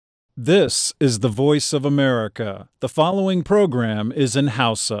This is the voice of America. The following program is in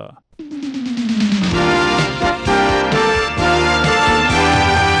Hausa.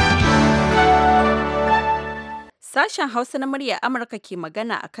 Sashen Hausa na murya Amurka ke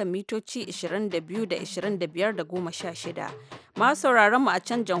magana a kan mitoci 22 da 25 da 16. Masu sauraron mu a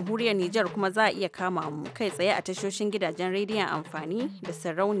can jamhuriyar Nijar kuma za a iya kama mu kai tsaye a tashoshin gidajen rediyon amfani da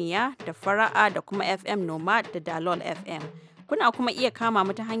sarauniya da fara'a da kuma FM Nomad da Dalol FM. Kuna kuma iya kama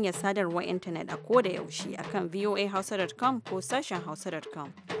mu ta hanyar sadarwar intanet a koda yaushe akan voahausa.com ko sashen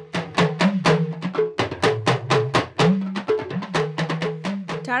hausa.com.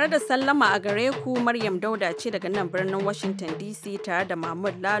 Tare da sallama a gare ku Maryam Dauda ce daga nan birnin Washington DC tare da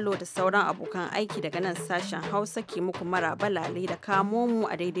Mahmud Lalo da sauran abokan aiki daga nan sashen Hausa ke muku maraba lale da kamo mu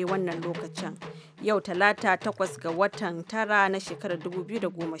a daidai wannan lokacin. Yau Talata 8 ga watan tara na shekarar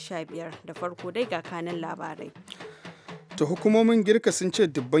 2015 da farko dai ga kanin labarai. Ta hukumomin Girka sun ce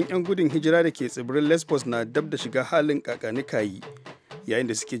dubban 'yan gudun hijira da ke tsibirin Lesbos na dab da shiga halin kakanikayi yayin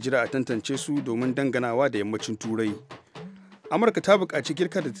da suke jira a tantance su domin danganawa da yammacin Turai. Amurka ta buƙaci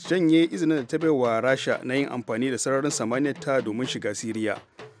Girka da ta janye izinin da ta bai wa Rasha na yin amfani da sararin samaniyar ta domin shiga Siriya.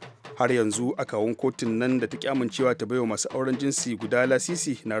 Har yanzu akawun kotun nan da ta ki amincewa ta baiwa masu auren jinsi guda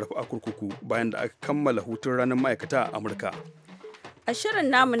lasisi na rufe a kurkuku bayan da aka kammala hutun ranar ma'aikata a Amurka. A shirin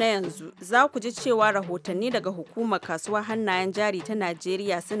namu na yanzu za ku ji cewa rahotanni daga hukumar kasuwar hannayen jari ta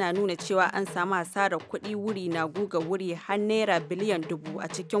Najeriya suna nuna cewa an samu hasarar kuɗi wuri na guga wuri har naira biliyan 1000 a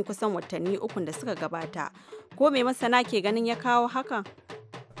cikin kusan watanni 3 da suka gabata. Ko me masana ke ganin ya kawo hakan?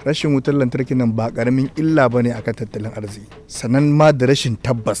 Rashin wutar lantarki nan ba karamin illa ba ne akan tattalin arziki. Sannan ma da rashin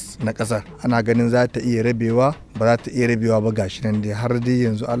tabbas na ƙasar ana ganin za ta iya rabewa ba za ta iya rabewa ba gashi nan dai har dai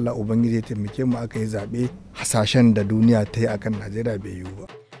yanzu Allah Ubangiji ya taimake mu aka yi zaɓe hasashen da duniya ta yi akan Najeriya bai yiwu ba.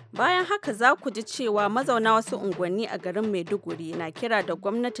 Bayan haka za ku ji cewa mazauna wasu unguwanni a garin Maiduguri na kira da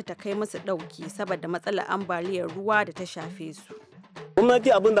gwamnati ta kai musu ɗauki saboda matsalar ambaliyar ruwa da ta shafe su.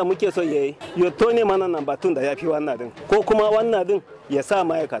 Gwamnati abin da muke so ya yi, ya tone mana nan batun da ya fi wannan din, ko kuma wannan din ya sa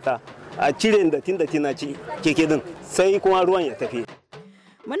ma'aikata a cire datin na keke din, sai kuma ruwan ya tafi.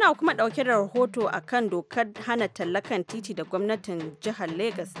 Muna kuma ɗauke da rahoto a kan dokar hana tallakan titi da gwamnatin jihar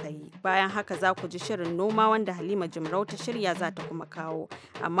Legas ta yi. Bayan haka za ku ji shirin noma wanda Halima Jimrau ta shirya za ta kuma kawo.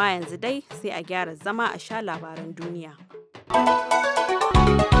 Amma yanzu dai sai a gyara zama a sha labaran duniya.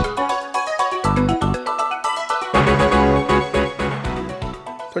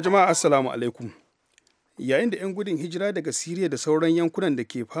 Ta jama'a assalamu alaikum. Yayin da 'yan gudun hijira daga Siriya da sauran yankunan da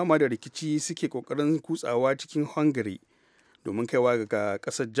ke fama da rikici suke kokarin kutsawa cikin Hungary domin kaiwa ga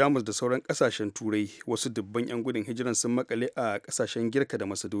kasar Jamus da sauran kasashen Turai, wasu dubban 'yan gudun hijiran sun makale a kasashen Girka da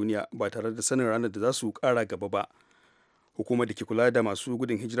Macedonia ba tare da sanin ranar da za su kara gaba ba. Hukumar da ke kula da masu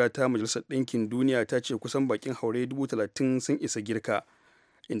gudun hijira ta Majalisar Ɗinkin Duniya ta ce kusan bakin haure 30,000 sun isa Girka,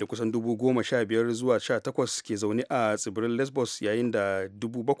 inda kusan 15,000 zuwa 18 ke zaune a tsibirin Lesbos, yayin da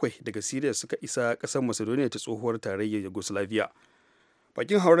 7,000 daga Siriya suka isa ƙasar Macedonia ta tsohuwar tarayyar Yugoslavia.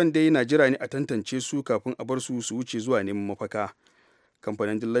 Bakin hauren dai na jira ne a tantance su kafin a bar su wuce zuwa neman mafaka.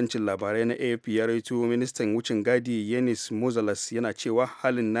 Kamfanin dillancin labarai na AFP ya rawaito ministan wucin gadi Yanis Mozalas yana cewa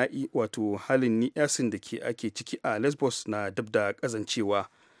halin ni'yasin da ake ciki a Lesbos na dab da kazancewa.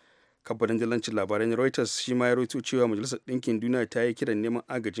 Kamfanin dillancin labarai na Reuters shi ma ya rawaito cewa Majalisar Ɗinkin Duniya ta yi kiran neman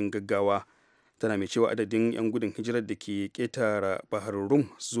agajin gaggawa. Tana mai cewa adadin 'yan gudun hijirar da ke ƙetara Bahar Rum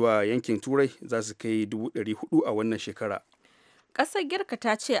zuwa yankin Turai za su kai 400,000 a wannan shekara. Ƙasar Girka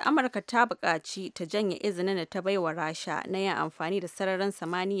ta ce Amurka ta buƙaci ta janye izinin da ta baiwa Rasha na yin amfani da sararin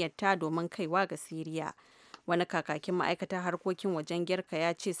samaniyar ta domin kaiwa ga Siriya. Wani kakakin ma'aikatar harkokin wajen Girka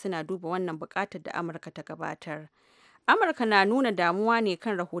ya ce suna duba wannan buƙatar da Amurka ta gabatar. Amurka na nuna damuwa ne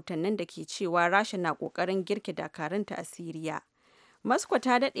kan rahotannin da ke cewa Rasha na ƙoƙarin girke dakarunta a Siriya. Moscow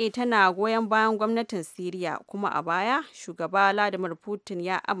ta daɗe tana goyon bayan gwamnatin Siriya, kuma a baya shugaba Vladimir Putin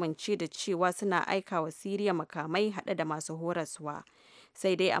ya amince da cewa suna aika wa Siriya makamai haɗe da masu horaswa.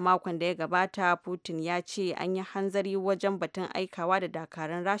 Sai dai a makon da ya gabata Putin ya ce an yi hanzari wajen batun aikawa da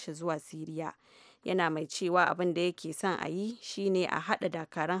dakarun Rasha zuwa Siriya. Yana mai cewa abin da yake son a yi shine a haɗa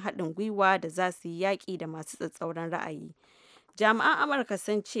dakarun haɗin gwiwa da za su yi yaƙi da masu tsatsauran ra'ayi. Jami'an Amurka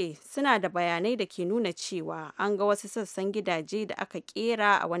sun ce suna da bayanai da ke nuna cewa an ga wasu sassan gidaje da aka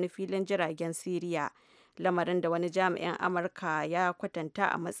kera a wani filin jiragen Siriya, lamarin da wani jami'in Amurka ya kwatanta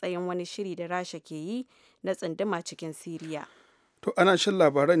a matsayin wani shiri da Rasha ke yi na tsunduma cikin Siriya. To ana shan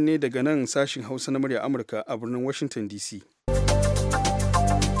labaran ne daga nan sashin Hausa na murya Amurka a birnin Washington DC.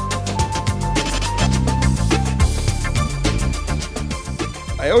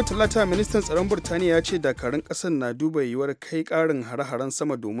 A yau Talata, ministan tsaron Burtaniya ya ce dakarun ƙasar na duba yiwuwar kai ƙarin hare-haren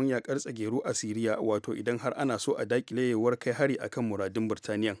sama domin yaƙar tsageru a Siriya, wato idan har ana so a daƙile yiwuwar kai hari akan muradun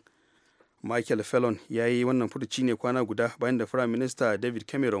Burtaniyan. Michael Fallon ya yi wannan furuci ne kwana guda bayan da Firayim Minista David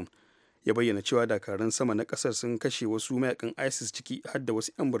Cameron ya bayyana cewa dakarun sama na ƙasar sun kashe wasu mayakan ISIS ciki har da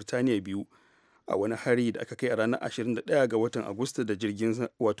wasu 'yan Burtaniya biyu a wani hari da aka kai a ranar 21 ga watan Agusta da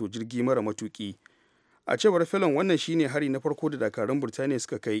jirgi mara matuki. A cewar Fallon, wannan shine hari na farko da dakarun Burtaniya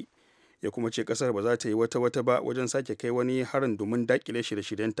suka kai, ya kuma ce kasar ba za ta yi wata ba wajen sake kai wani harin domin dakile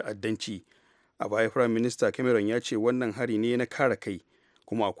shirye-shiryen ta'addanci. A baya Firayim Minista Cameron ya ce wannan hari ne na kare kai,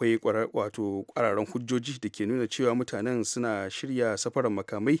 kuma akwai kwararan hujjoji da ke nuna cewa mutanen suna shirya safarar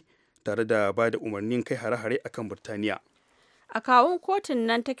makamai tare da ba da umarnin kai hare-hare akan Burtaniya. A kawun kotun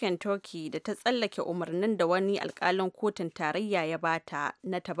nan ta Kentucky da ta tsallake umarnin da wani alkalin kotun tarayya ya bata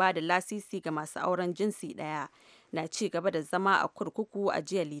na ta ba da lasisi ga masu auren jinsi ɗaya na ci gaba da zama a kurkuku a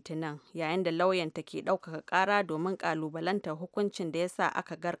jiya Litinin, yayin da lauyanta ke ɗaukaka ƙara domin ƙalubalantar hukuncin da ya sa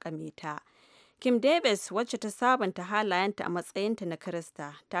aka garkame ta. Kim Davis, wacce ta sabunta halayenta a matsayinta na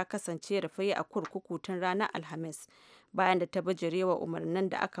Kirista, ta kasance rufe a kurkuku tun ranar Alhamis bayan da ta bijirewa umarnin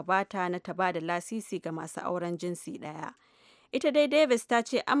da aka bata na ta ba da lasisi ga masu auren jinsi ɗaya. Ita dai Davis ta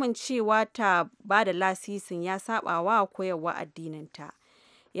ce amincewa ta ba da lasisin ya saba wa koyarwa addininta.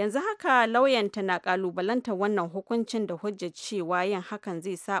 Yanzu haka lauyanta na kalubalantar wannan hukuncin da hujjar cewa yin hakan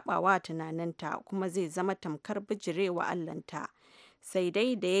zai saba wa tunaninta kuma zai zama tamkar bijirewa Allahnta. Sai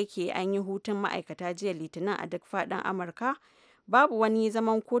dai da yake an yi hutun ma'aikata jiya Litinin a duk faɗin Amurka, babu wani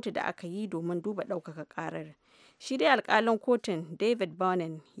zaman kotu da aka yi domin duba ɗaukaka ƙarar. Shi dai alkalin kotun David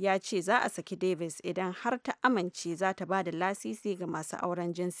Bonin ya ce za a saki Davis idan har ta amince za ta ba da lasisi ga masu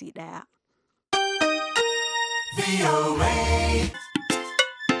auren jinsi ɗaya.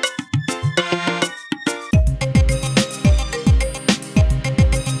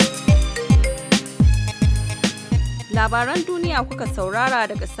 Labaran duniya kuka saurara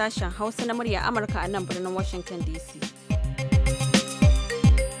daga sashen Hausa na murya Amurka a nan birnin Washington DC.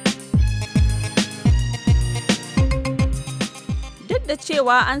 Duk da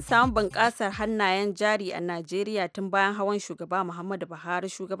cewa an samu bunƙasar hannayen jari a Najeriya tun bayan hawan shugaba Muhammadu Buhari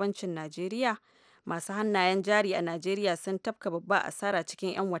shugabancin Najeriya, masu hannayen jari a Najeriya sun tafka babba asara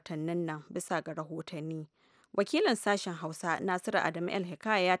cikin 'yan watannin nan bisa ga rahotanni. Wakilin sashen Hausa Nasiru Adamu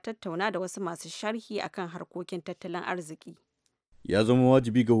El-Hikaya ya tattauna da wasu masu sharhi akan harkokin tattalin arziki. Ya zama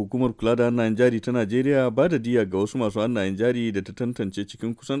wajibi ga hukumar kula da hannayen jari ta Najeriya ba da diya ga wasu masu hannayen jari da ta tantance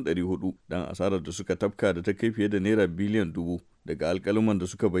cikin kusan 400 dan asarar da suka tafka da ta kai fiye da naira biliyan 1000 daga alƙaluman da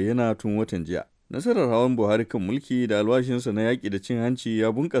suka bayyana tun watan jiya. Nasarar hawan Buhari kan mulki da alwashinsa na yaƙi da cin hanci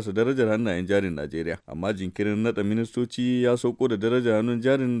ya bunƙasa darajar hannayen jarin Najeriya, amma jinkirin naɗa ministoci ya sauko da darajar hannun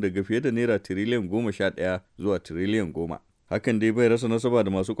jarin daga fiye da naira tiriliyan 11 zuwa tiriliyan 10. Hakan dai bai rasa nasaba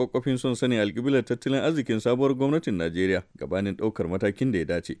da masu kwakwafin son sanin alƙiblar tattalin arzikin sabuwar gwamnatin Najeriya gabanin ɗaukar matakin da ya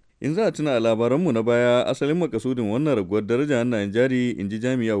dace. In za a tuna a labaranmu na baya, asalin makasudin wannan raguwar darajar hannayen jari, in ji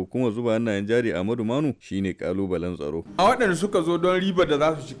jami'a hukumar zuba hannayen jari Ahmadu Manu, shine kalubalen tsaro. A waɗanda suka zo don ribar da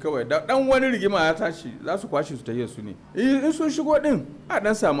za su ci kawai, da ɗan wani rigima ya tashi za su kwashe su tahiyar su ne. In sun shigo ɗin a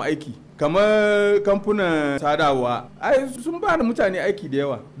ɗan samu aiki. Kamar kamfunan sadarwa ai sun ba da mutane aiki da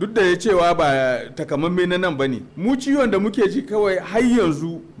yawa, duk da ya cewa ba takamamme na nan ba ne. Mu ciwon da muke ji kawai har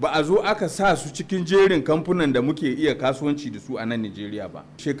yanzu ba a zo aka sa su cikin jerin kamfunan da muke iya kasuwanci da su a nan Najeriya ba.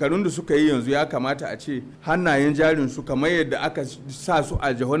 Shekarun da suka yi yanzu ya kamata a ce hannayen jarin su kamar yadda aka sa su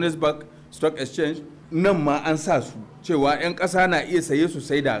a Johannesburg Stock Exchange, nan ma an sa su cewa 'yan ƙasa na iya saye su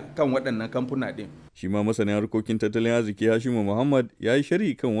sai da kan waɗannan kamfuna ɗin. Shi ma masanin harkokin tattalin arziki Hashimu Muhammad ya yi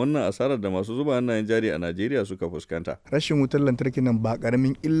sharhi kan wannan asarar da masu zuba hannayen jari a Najeriya suka fuskanta. Rashin wutar lantarki nan ba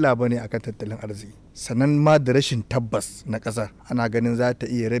karamin illa bane akan tattalin arziki. Sannan ma da rashin tabbas na ƙasar. Ana ganin za ta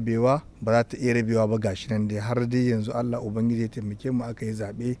iya rabewa, ba za ta iya rabewa ba gashi nan dai har dai yanzu Allah Ubangiji ya taimake mu aka yi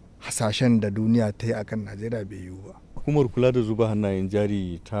zaɓe, hasashen da duniya ta yi akan Najeriya bai yiwu ba. Hukumar kula da zuba hannayen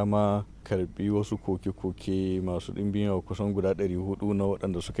jari ta ma karbi wasu koke-koke masu ɗimbin yawa kusan guda 400 na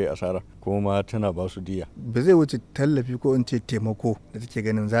waɗanda suka yi asara, kuma ma tana ba su diya. Ba zai wuce tallafi ko in ce taimako da take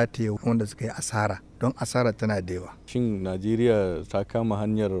ganin za ta yi wanda suka yi asara, don asara tana da yawa. Shin Najeriya ta kama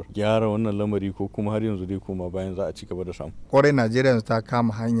hanyar gyara wannan lamari ko kuma har yanzu dai kuma bayan za a ci gaba da samu? Kwarai Najeriya ta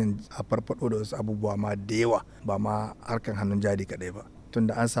kama hanyar a farfado da wasu abubuwa ma da yawa, ba ma harkan hannun jari kaɗai ba.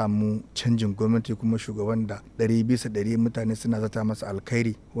 Tunda an samu canjin gwamnati kuma shugaban da 100% mutane suna zata masa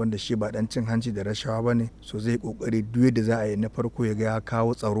alkhairi, wanda shi ba dan cin hanci da rashawa ba ne, so zai kokari duk da za a yi na farko ya ga ya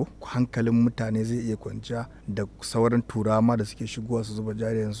kawo tsaro, hankalin mutane zai iya kwanciya, da sauran turawa da suke shigowa su zuba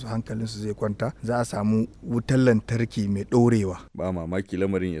jari yanzu hankalin su zai kwanta, za a samu wutar lantarki mai ɗorewa. Ba mamaki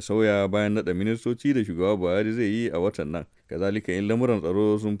lamarin ya sauya bayan naɗa ministoci da shugaba Buhari zai yi a watan nan. kazalika in lamuran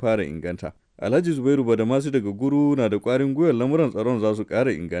tsaro sun fara inganta. Alhaji Zubairu Badamasi daga Guru na da ƙwarin gwiwar lamuran tsaron za su ƙara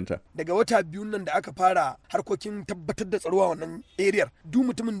inganta. Daga wata biyu nan da aka fara harkokin tabbatar da tsaro a wannan eriyar, duk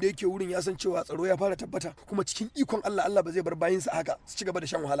mutumin da yake wurin ya san cewa tsaro ya fara tabbata, kuma cikin ikon Allah ba zai bar bayinsa haka su ci gaba da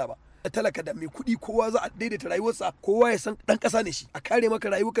shan wahala ba. Da talaka da mai kuɗi kowa za a daidaita rayuwarsa, kowa ya san ɗan ƙasa ne shi, a kare maka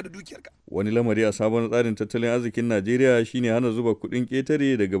rayuwarka da dukiyarka. Wani lamari a sabon tsarin tattalin arzikin Najeriya shine hana zuba kuɗin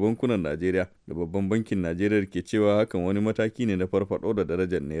ƙetare daga bankunan Najeriya, da babban bankin Najeriya ke cewa hakan wani mataki ne na farfaɗo da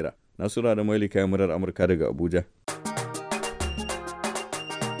darajar naira. Nasura da Mailika murar Amurka daga Abuja.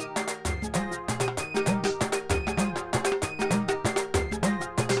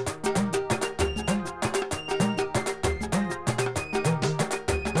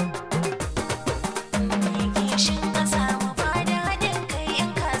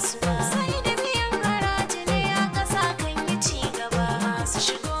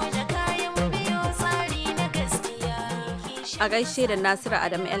 A gaishe da Nasiru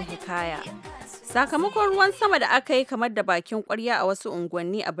Adamu El Hikaya. Sakamakon ruwan sama da aka yi kamar da bakin kwarya a wasu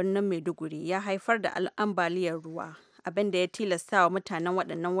unguwanni a birnin Maiduguri ya haifar da ambaliyar ruwa, abin da ya tilasta wa mutanen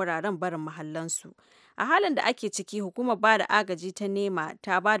waɗannan wuraren barin mahallansu. A halin da ake ciki, hukumar ba da agaji ta nema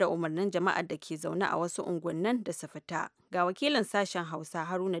ta ba da umarnin jama'ar da ke zaune a wasu unguwannin da su fita. Ga wakilin sashen Hausa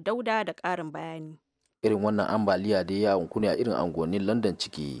Haruna Dauda da ƙarin bayani. Irin wannan ambaliya da ya ne a irin anguwannin London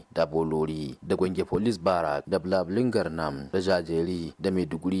ciki da Bolori da Gwange Police Barrack da Blablingar Nam da Jajeri da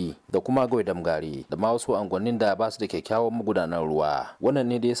Maiduguri da kuma Gawai Damgari da ma wasu anguwannin da ba su da kyakkyawan magudanan ruwa. Wannan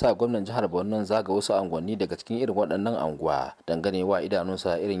ne da ya sa gwamnan jihar Borno zaga wasu anguwanni daga cikin irin waɗannan anguwa dangane wa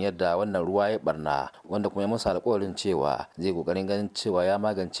idanunsa irin yadda wannan ruwa ya barna, wanda kuma ya masa alƙawarin cewa zai kokarin ganin cewa ya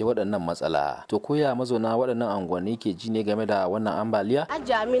magance waɗannan matsala. To koya mazauna waɗannan anguwanni ke ji ne game da wannan ambaliya?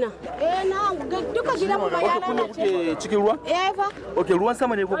 Ajamina. Na duka gidan mu ya lalace. Cikin ruwa? Fa. Okay, ruwan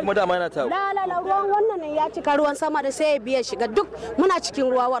sama ne ko kuma dama yana ta? La ruwan wannan ne ya cika ruwan sama da sai ya biya shiga duk muna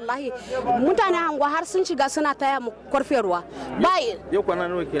cikin ruwa wallahi. Mutane hangwa har sun shiga suna taya mu kwarfe ruwa. Yau kwana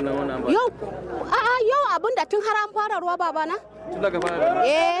nawa kenan wannan ambaliya? Yau abinda tun har an fara ruwa babana. Tun daga fara?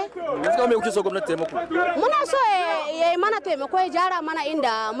 Yanzu me kuke so gwamnati taimako? Muna so ya yi mana taimako ya jara mana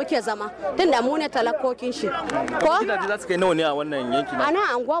inda muke zama tunda mu ne talakokin shi. Ko? Gidaje za su kai nawa ne a wannan yanki na? A nan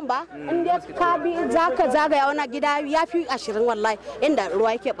anguwan ba, inda ka bi zaka zagaya wani gida ya fi 20 wallahi inda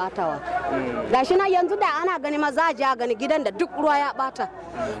ruwa yake batawa. Gashi na yanzu da ana gani ma za a je a gani gidan da duk ruwa ya bata.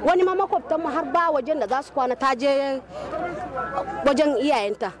 Wani ma makwabtan mu har ba wajen da za su kwana ta je wajen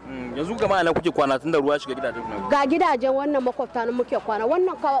iyayenta. Yanzu gama anan kuke kwana tun da ruwa shiga gidajen ku? Ga gidajen wannan makwabta na muke kwana,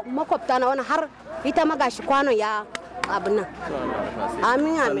 wannan makwabta na wani har ita ma gashi kwanon ya abin nan.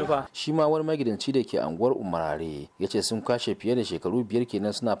 Amin. Shi ma wani magidanci da ke anguwar Umarare ya ce sun kwashe fiye da shekaru 5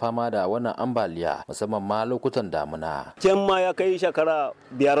 kenan suna fama da wannan ambaliya, musamman ma lokutan damuna. Can ma ya kai shekara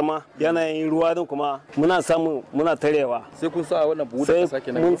 5 ma yanayin ruwa din kuma muna samu muna tarewa. Sai kun sa wannan buhu da kasa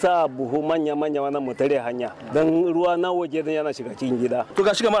kenan? Mun sa buhu manya wannan mu tare hanya dan ruwa na waje din yana shiga cikin gida. To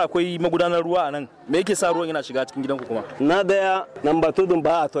gashi kamar akwai magudanar ruwa a nan, me yake sa ruwan yana shiga cikin gidanku kuma? Na daya namba tudun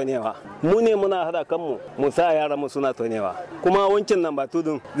ba a tonewa. Mu ne muna hada kanmu mu sa yaran mu suna tonewa, kuma wancan nan ba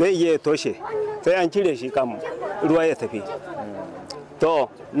tudun zai iya toshe sai an cire shi kan ruwa ya tafi. To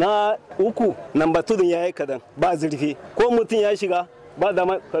na uku nan ba tudun ya yi kadan ba zurfi, ko mutum ya shiga ba da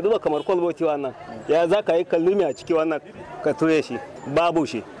ka duba kamar kwalboti wannan ya za ka yi kallumi a ciki wannan ka ture shi babu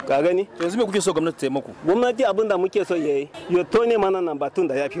shi, ka gani. Yanzu me kuke so gwamnati taimako? Gwamnati abin da muke so ya yi ya tone mana nan batun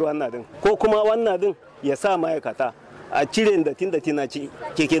da ya fi wannan din, ko kuma wannan din ya sa ma'aikata a cire datin na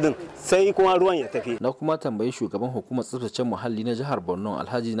keke din sai kuma ruwan ya tafi. Na kuma tambayi shugaban hukumar tsaftace muhalli na jihar Borno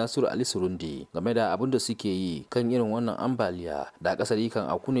Alhaji Nasiru Ali Surundi game da abin da suke yi kan irin wannan ambaliya da kasar kan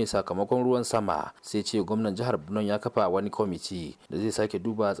auku ne sakamakon ruwan sama, sai ce gwamnan jihar Borno ya kafa wani kwamiti da zai sake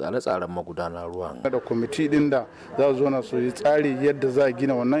duba tsare-tsaren magudanar ruwan. Da kwamiti din da za su zo na su yi tsari yadda za a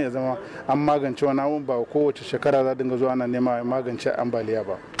gina wannan ya zama an magance wannan abun, ba kowace shekara za dinga zuwa ana nema magance ambaliya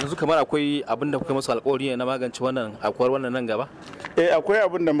ba. Yanzu kamar akwai abin da kuka masa alƙawari na magance wannan wannan nan gaba? Akwai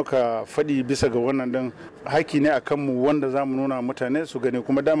abin da muka faɗi bisa ga wannan din, haki ne a kanmu wanda za mu nuna mutane su gani,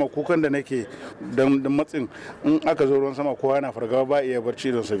 kuma dama kukan da nake da matsin in aka zo ruwan sama kowa yana fargaba ba iya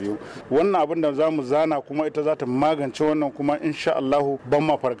barci don sa biyu. Wannan abin da za mu zana kuma ita za ta magance wannan, kuma insha Allahu ban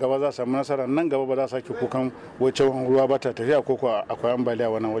ma fargaba za samu nasara, nan gaba ba za sake kukan wacce ruwa ba ta tafiya ko akwai ambaliya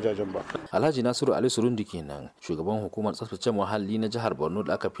wannan wajajen ba. Alhaji Nasiru Ali Surundi kenan, shugaban hukumar tsaftace muhalli na jihar Borno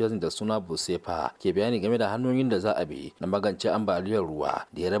da aka fi da suna Busefa, ke bayani game da hanyoyin da za a bi na magance ambaliyar ruwa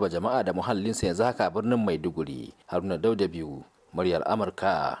da ya raba jama'a da muhallinsa yanzu haka a birnin Maiduguri. Haruna Dauda biyu, muryar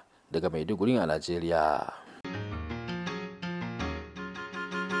Amurka daga Maiduguri a Najeriya.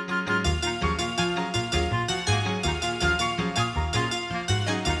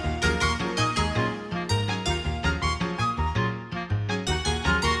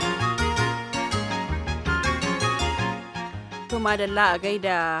 madalla a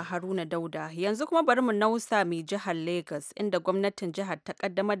gaida Haruna Dauda. Yanzu kuma bari mu nausa mai jihar Lagos inda gwamnatin jihar ta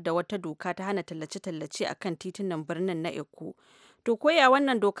kaddamar da wata doka ta hana tallace-tallace a kan titunan birnin na Eko. To koya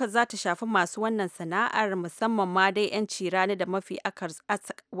wannan dokar za ta shafi masu wannan sana'ar musamman ma dai 'yan cirani da mafi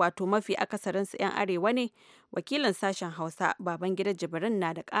akasarinsu 'yan arewa ne? Wakilin sashen Hausa Babangida Jibrin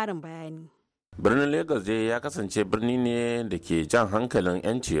na da ƙarin bayani. Birnin Lagos dai ya kasance birni ne da ke jan hankalin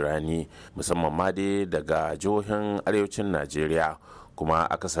 'yan cirani musamman ma dai daga jihohin arewacin Najeriya, kuma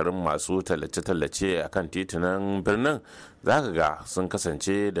akasarin masu tallace-tallace a kan titunan birnin zaka ga sun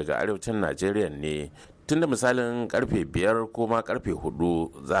kasance daga arewacin Najeriya ne. Tunda misalin karfe 5 ko ma karfe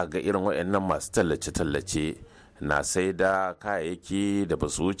 4 za ga irin waɗannan masu tallace-tallace na sai da kayayyaki da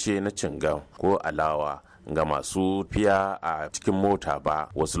basu wuce na cingam ko alawa ga masu fiya a cikin mota ba,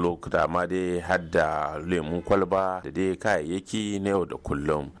 wasu lokuta ma dai har da lemun kwalba da dai kayayyaki na yau da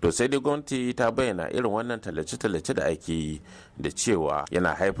kullum. To sai dai gwamnati ta bayyana irin wannan tallace-tallace da ake yi da cewa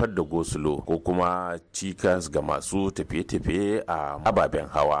yana haifar da gosulo ko kuma cikas ga masu tafiye-tafiye a ababen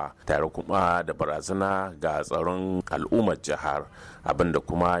hawa, tare kuma da barazana ga tsaron al'ummar jihar, abinda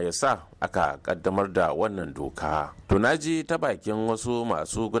kuma ya sa aka kaddamar da wannan doka. To naji ta bakin wasu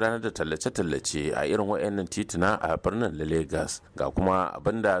masu gudanar da tallace-tallace a irin wayannan tituna a birnin Lagos, ga kuma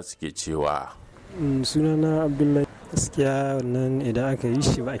abinda suke cewa. Sunana Abdullahi. Gaskiya wannan idan aka yi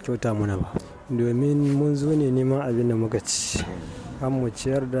shi ba a kyauta muna ba, domin mun zo ne neman abin da muka ci, an mu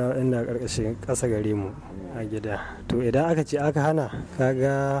ciyar da inda karkashin ƙasa gare mu a gida. To idan aka ce aka hana,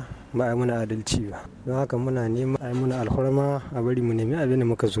 kaga ba a muna adalci ba, don haka muna neman a muna alhorma a bari mu nemi abin da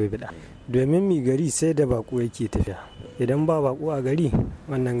muka zo bida, domin mi gari sai da bako yake tafiya, idan ba bako a gari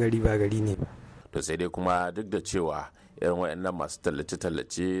wannan gari ba gari ne ba. To sai dai kuma duk da cewa irin waɗannan masu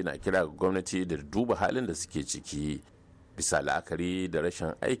tallace-tallace na kira ga gwamnati da duba halin da suke ciki bisa la'akari da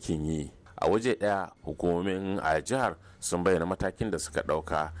rashin aikin yi, a waje ɗaya hukumomin a jihar sun bayyana matakin da suka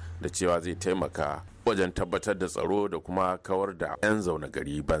ɗauka da cewa zai taimaka wajen tabbatar da tsaro da kuma kawar da 'yan zaune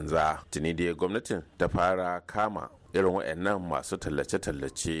gari banza. Tuni dai gwamnatin ta fara kama irin waɗannan masu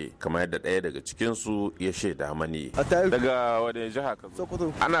tallace-tallace kamar yadda ɗaya daga cikinsu ya shaida mani. Daga wadda jiha ka zo?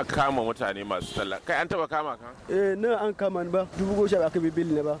 Ana kama mutane masu talla. Kai an taba kama ka? Na an kama ni ba. 10,000 aka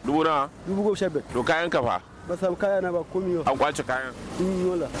bibili ne ba. 10,000. To kayan ka fa? Ba samu kaya na ba komi yau. An kwace kayan?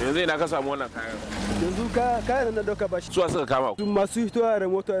 Yola. Yanzu ina ka samu wannan kayan? Yanzu kayan na dauka ba shi. Suwa suka kama ku? Masu hitowa da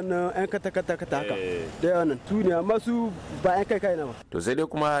mota na 'yan kata haka. Da yawan nan. Su ne amma su ba 'yan kai na ba. To sai dai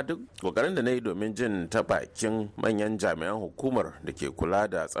kuma duk kokarin da na yi domin jin ta bakin manyan jami'an hukumar da ke kula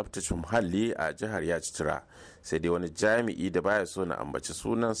da tsaftace muhalli a jihar ya ci tura, sai dai wani jami'i da baya so na ambaci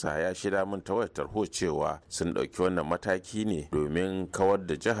sunansa ya shida min ta wayar tarho cewa sun ɗauki wannan mataki ne domin kawar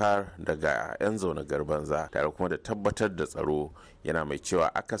da jihar daga 'yan zaune garbanza tare kuma da tabbatar da tsaro, yana mai cewa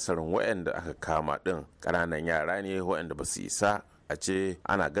akasarin waɗanda aka kama ɗin ƙananan yara ne waɗanda ba su isa a ce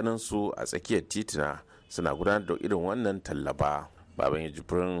ana ganin su a tsakiyar titina suna gudanar da irin wannan tallaba. Baban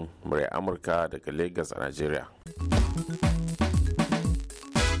Jibrin, murai Amurka daga Lagos a Najeriya.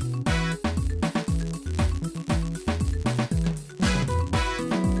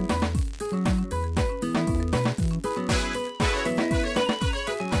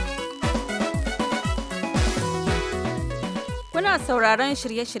 Kuna sauraron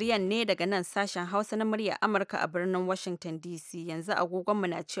shirye-shiryen ne daga nan sashen Hausa na murya Amurka a birnin Washington DC. Yanzu agogonmu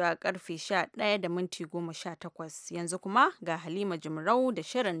na cewa karfe 11:18. Yanzu kuma ga Halima Jumrau da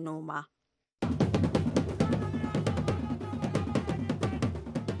Shirin Noma.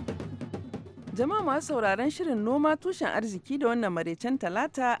 Jama'a masu sauraron Shirin Noma tushen arziki da wannan maraicen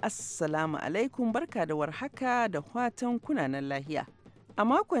Talata, Assalamu alaikum, barka da warhaka da fatan kunanan lahiya. A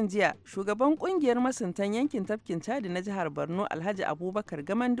makon jiya, shugaban kungiyar masuntan yankin tafkin Chadi na jihar Borno Alhaji Abubakar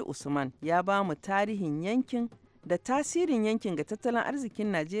Gamandu Usman ya ba mu tarihin yankin da tasirin yankin ga tattalin arzikin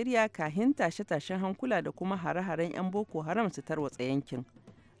Najeriya kahin tashe-tashen hankula da kuma hare-haren 'yan Boko Haram su tarwatsa yankin.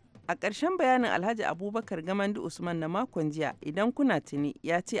 A ƙarshen bayanin Alhaji Abubakar Gamandu Usman na makon jiya, idan kuna tuni,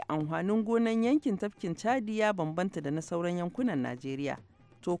 ya ce amfanin gonan yankin tafkin Chadi ya bambanta da na sauran yankunan Najeriya.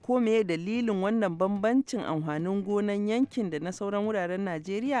 To ko meye dalilin wannan bambancin amfanin gonan yankin da na sauran wuraren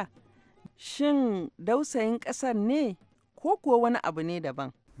Najeriya? Shin dausayin ƙasar ne ko kuwa wani abu ne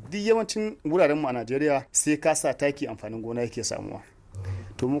daban? Duk yawancin wurarenmu a Najeriya sai ka sa taki amfanin gona yake samuwa.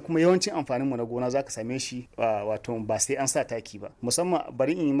 To mu kuma yawancin amfaninmu na gona zaka same shi wato ba sai an sa taki ba. Musamman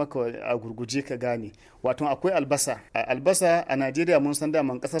bari in yi maka a gurguje ka gane. Wato akwai albasa. Albasa a Najeriya mun san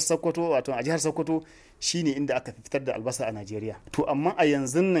daman kasar Sokoto, wato a jihar Sokoto shine inda aka fitar da albasa a Najeriya. To amma a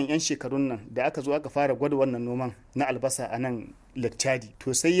yanzu nan yan shekarun nan da aka zo aka fara gwada wannan noman na albasa a nan Lake Chad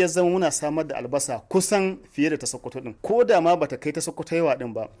to sai ya zama muna samar da albasa kusan fiye da ta Sokoto din, ko da ma bata kai ta Sokoto yawa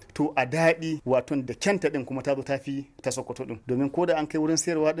din ba, to a daɗi wato da kyanta din kuma ta zo ta fi ta Sokoto din, domin ko da an kai wurin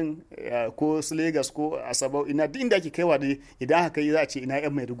sayarwa din ko su Lagos ko Asaba ina duk inda ake kaiwa dai idan aka kai za a ce ina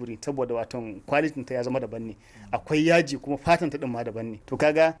yan Maiduguri, saboda wato kwalitin ta ya zama daban ne, akwai yaji kuma fatan ta din ma daban ne. To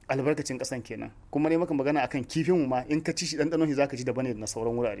kaga albarkacin kasan kenan. Kuma ne maka magana akan kifin mu ma in ka ci shi dandanon shi zaka ji daban ne da na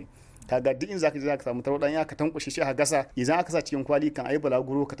sauran wurare. Kaga duk in zaka je zaka samu tarwadan ya ka tankushe shi a gasa, idan aka sa cikin kwali kan ayi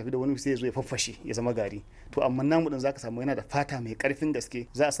balaguro ka tafi da wani sai ya zo ya faffashe ya zama gari. To amma namu din zaka samu yana da fata mai karfin gaske,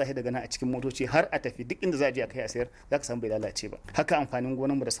 za a sa shi daga nan a cikin motoci har a tafi duk inda za a je a kai a sayar, zaka samu bai lalace ba. Haka amfanin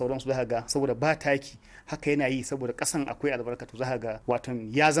gonan mu da sauransu zaka ga saboda ba taki haka yana yi, saboda kasan akwai albarkatu zaka ga wato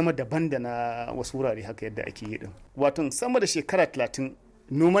ya zama daban da na wasu wurare haka yadda ake yi din. Wato sama da shekara 30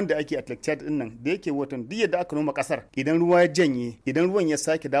 noman da ake a Lake Chad din nan da yake watan duk yadda aka noma kasar, idan ruwa ya janye, idan ruwan ya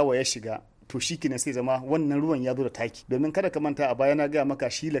sake dawo ya shiga, to shi kenan sai zama wannan ruwan ya zo da taki. Domin kada ka manta a baya na gaya maka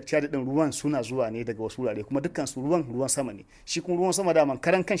shi Lake Chad din ruwan suna zuwa ne daga wasu wurare, kuma dukkan su ruwan sama ne. Shi kuma ruwan sama daman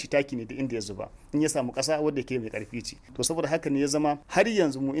karan kanshi taki ne da inda ya zuba, in ya samu kasa wadda ke mai karfi ce. To saboda haka ne ya zama har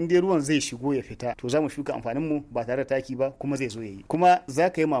yanzu mu in dai ruwan zai shigo ya fita, to za mu shuka amfanin mu ba tare da taki ba, kuma zai zo ya yi. Kuma za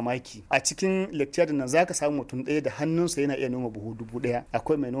ka yi mamaki a cikin Lake Chad nan za ka samu mutum ɗaya da hannunsa yana iya noma buhu 1000,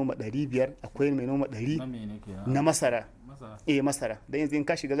 akwai mai noma 500, akwai mai noma 100 na masara. Masara da yanzu in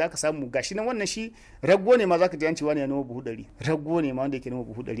ka shiga zaka samu gashi nan, wannan shi raggo ne ma zaka ji an ce wani ya noma buhu 100, raggo ne ma wanda yake noma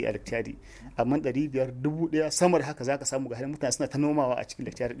buhu 100 a Lake Chad, amma 500 1000 samar haka zaka samu ga mutane suna ta nomawa a cikin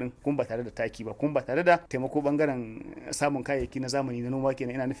Lake Chad din, kuma ba tare da taki ba, kuma ba tare da taimako bangaren samun kayayyaki na zamani na noma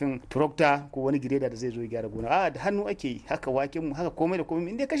kenan, ina nufin tractor ko wani gireda da zai zo ya gyara gona. Da hannu ake yi haka, waken mu haka, komai da komai.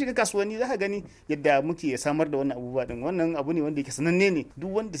 Inda ka shiga kasuwanni zaka gani yadda muke samar da wannan abubuwa din. Wannan abu ne wanda yake sananne ne,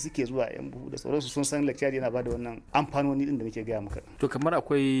 duk wanda suke zuwa yan buhu da sauransu sun san Lake Chad yana bada wannan amfanoni din da muke gaya maka. To kamar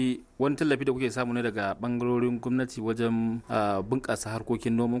akwai wani tallafi da kuke samu ne daga bangarorin gwamnati wajen bunƙasa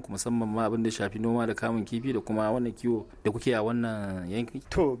harkokin noman ku, musamman ma abin da ya shafi noma da kamun kifi da kuma wannan kiwo da kuke a wannan yanki?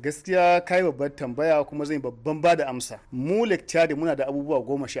 To gaskiya kai babbar tambaya, kuma zan babban bada amsa. Mu Lake Chad muna da abubuwa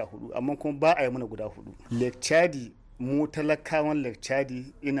 14, amma kuma ba a yi muna guda 4. Lake Chad mu talakawan Lake Chad,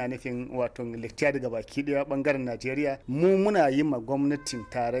 ina nufin wato Lake Chad ga baki daya bangaren Najeriya, mu muna yi ma gwamnatin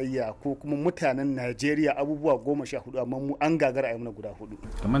tarayya ko kuma mutanen Najeriya abubuwa 14, amma mu an gagara a yi mana guda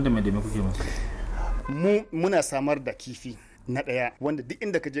 4. Kamar da me kuke masu? Mu muna samar da kifi na daya, wanda duk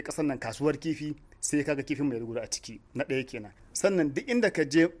inda ka je kasar nan kasuwar kifi sai kaga kifin mai rugudu a ciki, na daya kenan. Sannan duk inda ka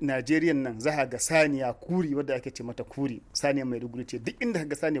je Najeriya nan za ga saniya kuri wadda ake ce mata kuri, saniya Maiduguri ce. Duk inda ka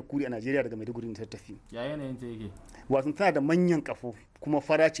ga saniya kuri a Najeriya daga Maiduguri ne ta tafi. Ya yanayin ta yake? Wato tana da manyan kafo, kuma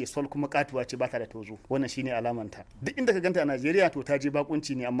fara ce sol, kuma katuwa ce, ba ta da tozo. Wannan shine alamanta. Duk inda ka ganta a Najeriya to ta je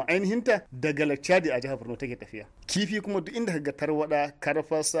bakunci ne, amma ainihinta daga Lake Chad a jihar Borno take tafiya. Kifi kuma duk inda ka ga tarwada,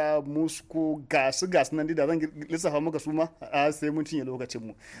 karfasa, musko, gasu nan da zan lissafa maka su ma sai mun cinye lokacin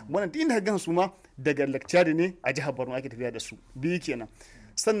mu. Wannan duk inda ka ga su ma daga Lake Chad ne a jihar Borno ake tafiya da su. Biyu kenan.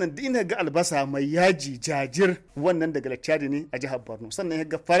 Sannan duk inda ga albasa mai yaji jajir, wannan daga Lake Chad ne a jihar Borno. Sannan ya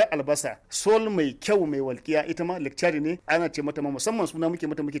ga farar albasa sol mai kyau mai walƙiya, ita ma Lake Chad ne, ana ce mata ma musamman suna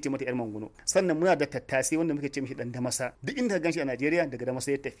muke ce mata yar manguno. Sannan muna da tattasai wanda muke ce mishi dan damasa, duk inda ka ganshi a Najeriya daga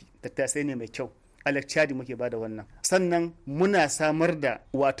damasa ya tafi, tattasai ne mai kyau. A Lake Chad muke bada wannan. Sannan muna samar da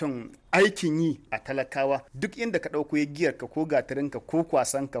waton aikin yi a talakawa, duk inda ka ɗauko giyarka ko gatarinka ko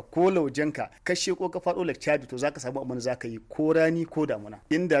kwasanka ko laujenka ka sheko ka faɗo Lake Chad, to zaka samu abin da zaka yi ko rani ko damuna.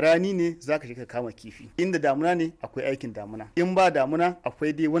 Inda rani ne zaka shiga kama kifi, inda damuna ne akwai aikin damuna, in ba damuna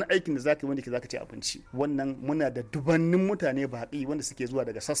akwai dai wani aikin da zaka yi wanda zaka ci abinci. Wannan muna da dubannin mutane baƙi wanda suke zuwa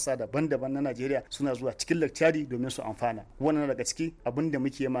daga sassa daban-daban na Najeriya, suna zuwa cikin Lake Chad domin su amfana. Wannan daga ciki abin da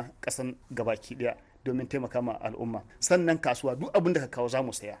muke ma ƙasan gabaki ɗaya domin taimaka ma al'umma. Sannan kasuwa duk abin da ka kawo za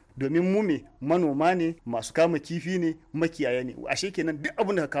mu saya, domin mu manoma ne, masu kama kifi ne, makiyaya ne. Ashe kenan duk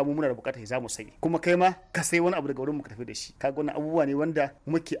abin da ka kawo muna da bukatar za mu sayi, kuma kai ma ka sai wani abu daga wurin mu ka tafi da shi. Kaga wannan abubuwa ne wanda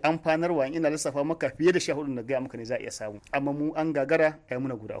muke amfanarwa. Ina lissafa maka fiye da 14 da gaya maka ne za a iya samu, amma mu an gagara a yi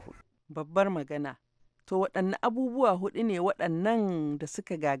muna guda 4. Babbar magana. To waɗanne abubuwa 4 ne waɗannan da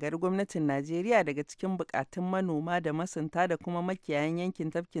suka gagari gwamnatin Najeriya daga cikin bukatun manoma da masunta da kuma makiyayan yankin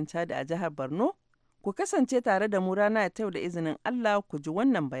tafkin Chad a jihar Borno? Ku kasance tare da mu rana ta yau da izinin Allah ku ji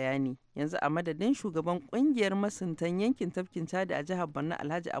wannan bayani. Yanzu a madadin shugaban kungiyar masuntan yankin tafkin Chad a jihar Borno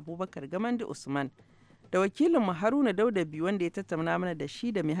Alhaji Abubakar Gamandi Usman, da wakilin mu Haruna Daudabi wanda ya tattauna mana da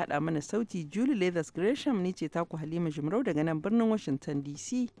shi da mai hada mana sauti Julie Leathers Gresham, ni ce taku Halima Jumrau daga nan birnin Washington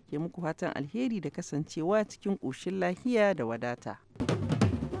DC, ke muku fatan alheri da kasancewa cikin ƙoshin lahiya da wadata.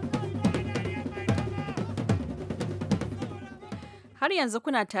 Har yanzu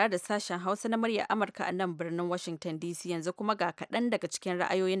kuna tare da sashen Hausa na murya Amurka a nan birnin Washington DC, yanzu kuma ga kaɗan daga cikin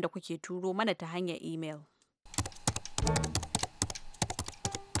ra'ayoyin da kuke turo mana ta hanyar imel.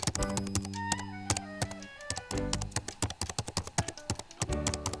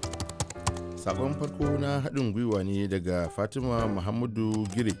 Sakon farko na haɗin gwiwa ne daga Fatima Muhammadu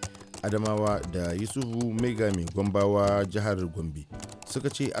Gire Adamawa da Yusufu Mega mai Gombawa jihar Gombe. Suka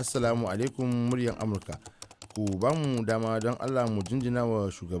ce Assalamu alaikum muryan Amurka. Ku ba mu dama don Allah mu jinjina wa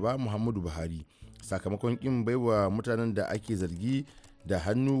shugaba Muhammadu Buhari sakamakon kin baiwa mutanen da ake zargi da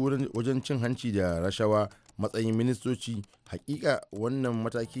hannu wajen cin hanci da rashawa matsayin ministoci. Hakika wannan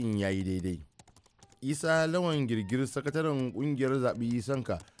matakin yayi daidai. Isa Lawan Girgir sakataren kungiyar zaɓi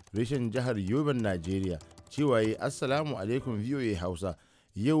sanka reshen jihar Yoben Najeriya cewa yi Assalamu alaikum VOA Hausa.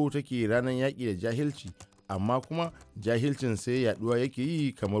 Yau take ranar yaƙi da jahilci, amma kuma jahilcin sai yaduwa yake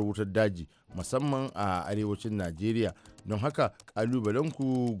yi kamar wutar daji musamman a arewacin Najeriya, don haka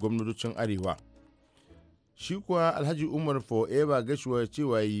ƙalubalenku gwamnatocin arewa. Shi kuwa Alhaji Umar Forever Gashuwa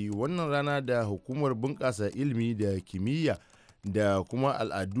cewa yi wannan rana da hukumar bunƙasa ilimi da kimiyya da kuma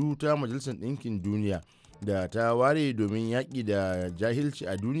al'adu ta Majalisar Ɗinkin Duniya da ta ware domin yaƙi da jahilci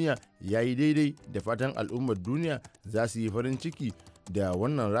a duniya ya yi daidai, da fatan al'ummar duniya za su yi farin ciki da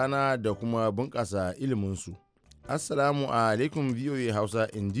wannan rana da kuma bunƙasa iliminsu. Assalamu alaikum VOA Hausa,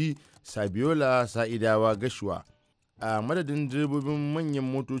 inji Sabiola Sa'idawa Gashuwa. A madadin direbobin manyan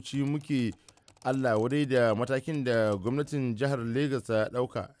motoci muke Allah wadai da matakin da gwamnatin jihar Legas ta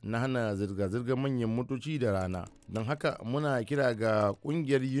ɗauka na hana zirga-zirgar manyan motoci da rana. Don haka muna kira ga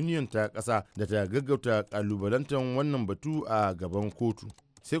ƙungiyar Union ta ƙasa da ta gaggauta ƙalubalantar wannan batu a gaban kotu.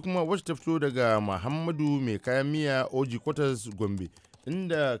 Sai kuma wacce ta fito daga Muhammadu mai kayan miya Oji Quarters Gombe,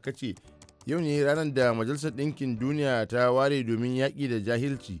 inda ka ce yau ne ranar da Majalisar Ɗinkin Duniya ta ware domin yaƙi da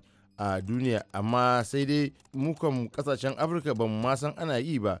jahilci a duniya, amma sai dai mukan kasashen Afirka ban ma san ana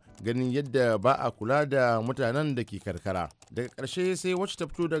yi ba, ganin yadda ba a kula da mutanen da ke karkara. Daga ƙarshe sai wacce ta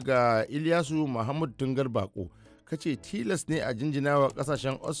fito daga Ilyasu Muhammad Tungar Bako, kace tilas ne a jinjina wa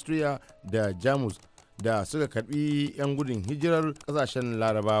kasashen Austria da Jamus da suka karbi 'yan gudun hijirar kasashen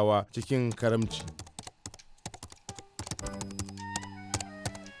Larabawa cikin karamci.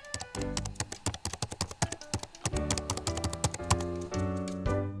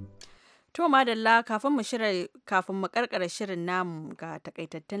 To madalla, kafin mu karkara shirin namu ga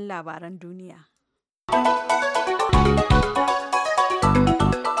takaitattun labaran duniya.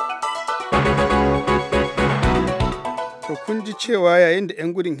 To kun ji cewa yayin da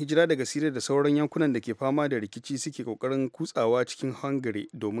 'yan gudun hijira daga Siriya da sauran yankunan da ke fama da rikici suke kokarin kutsawa cikin Hungary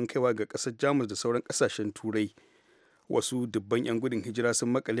domin kaiwa ga ƙasar Jamus da sauran ƙasashen Turai. Wasu dubban 'yan gudun hijira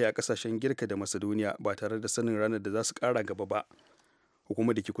sun makale a ƙasashen Girka da Macedonia ba tare da sanin ranar da za su ƙara gaba ba.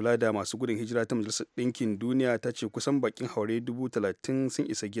 Hukumar da ke kula da masu gudun hijira ta Majalisar Ɗinkin Duniya ta ce kusan bakin haure 30,000 sun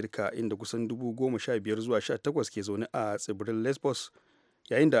isa Girka, inda kusan 15,000 zuwa 18,000 ke zaune a tsibirin Lesbos,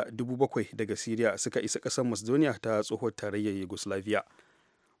 yayin da 7,000 daga Syria suka isa ƙasar Macedonia ta tsohuwar tarayyar Yugoslavia.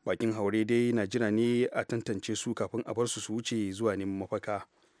 Bakin haure dai na jira ne a tantance su kafin a bar su wuce zuwa neman mafaka.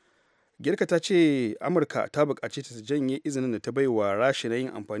 Girka ta ce Amurka ta buƙaci ta janye izinin da ta baiwa Rasha na yin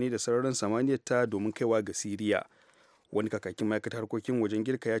amfani da sararin samaniyar ta domin kaiwa ga Syria. Wani kakakin ma'aikatar harkokin wajen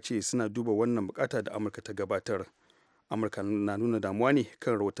Girka ya ce suna duba wannan bukata da Amurka ta gabatar. Amurka na nuna damuwa ne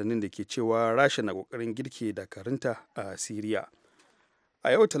kan rahotannin da ke cewa Rasha na kokarin girke dakarunta a Siriya.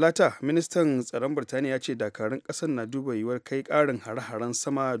 A yau Talata, ministan tsaron Birtaniya ya ce dakarun ƙasar na duba yiwuwar kai ƙarin hare-haren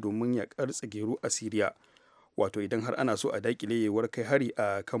sama domin yaƙar tsageru a Siriya, wato idan har ana so a daƙile yiwuwar kai hari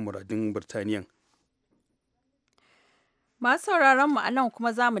a kan muradun Birtaniyan. Masu sauraron mu a nan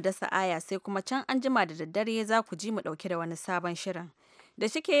kuma za mu dasa aya, sai kuma can an jima da daddare za ku ji mu ɗauke da wani sabon shirin. Da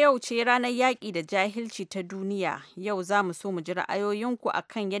shike yau ce ranar yaƙi da jahilci ta duniya, yau za mu so mu ji ra'ayoyinku a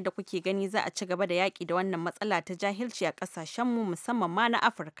kan yadda kuke gani za a ci gaba da yaƙi da wannan matsala ta jahilci a ƙasashenmu musamman ma na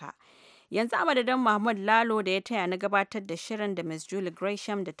Afirka. Yanzu a madadin Mahmud Lalo da ya taya na gabatar da shirin, da Miss Julie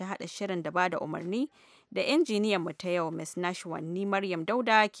Gresham da ta haɗa shirin da ba da umarni, da injiniyan mu ta yau Miss Nashwan, ni Maryam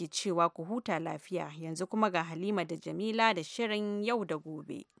Dauda ke cewa ku huta lafiya. Yanzu kuma ga Halima da Jamila da shirin yau da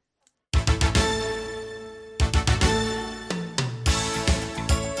gobe.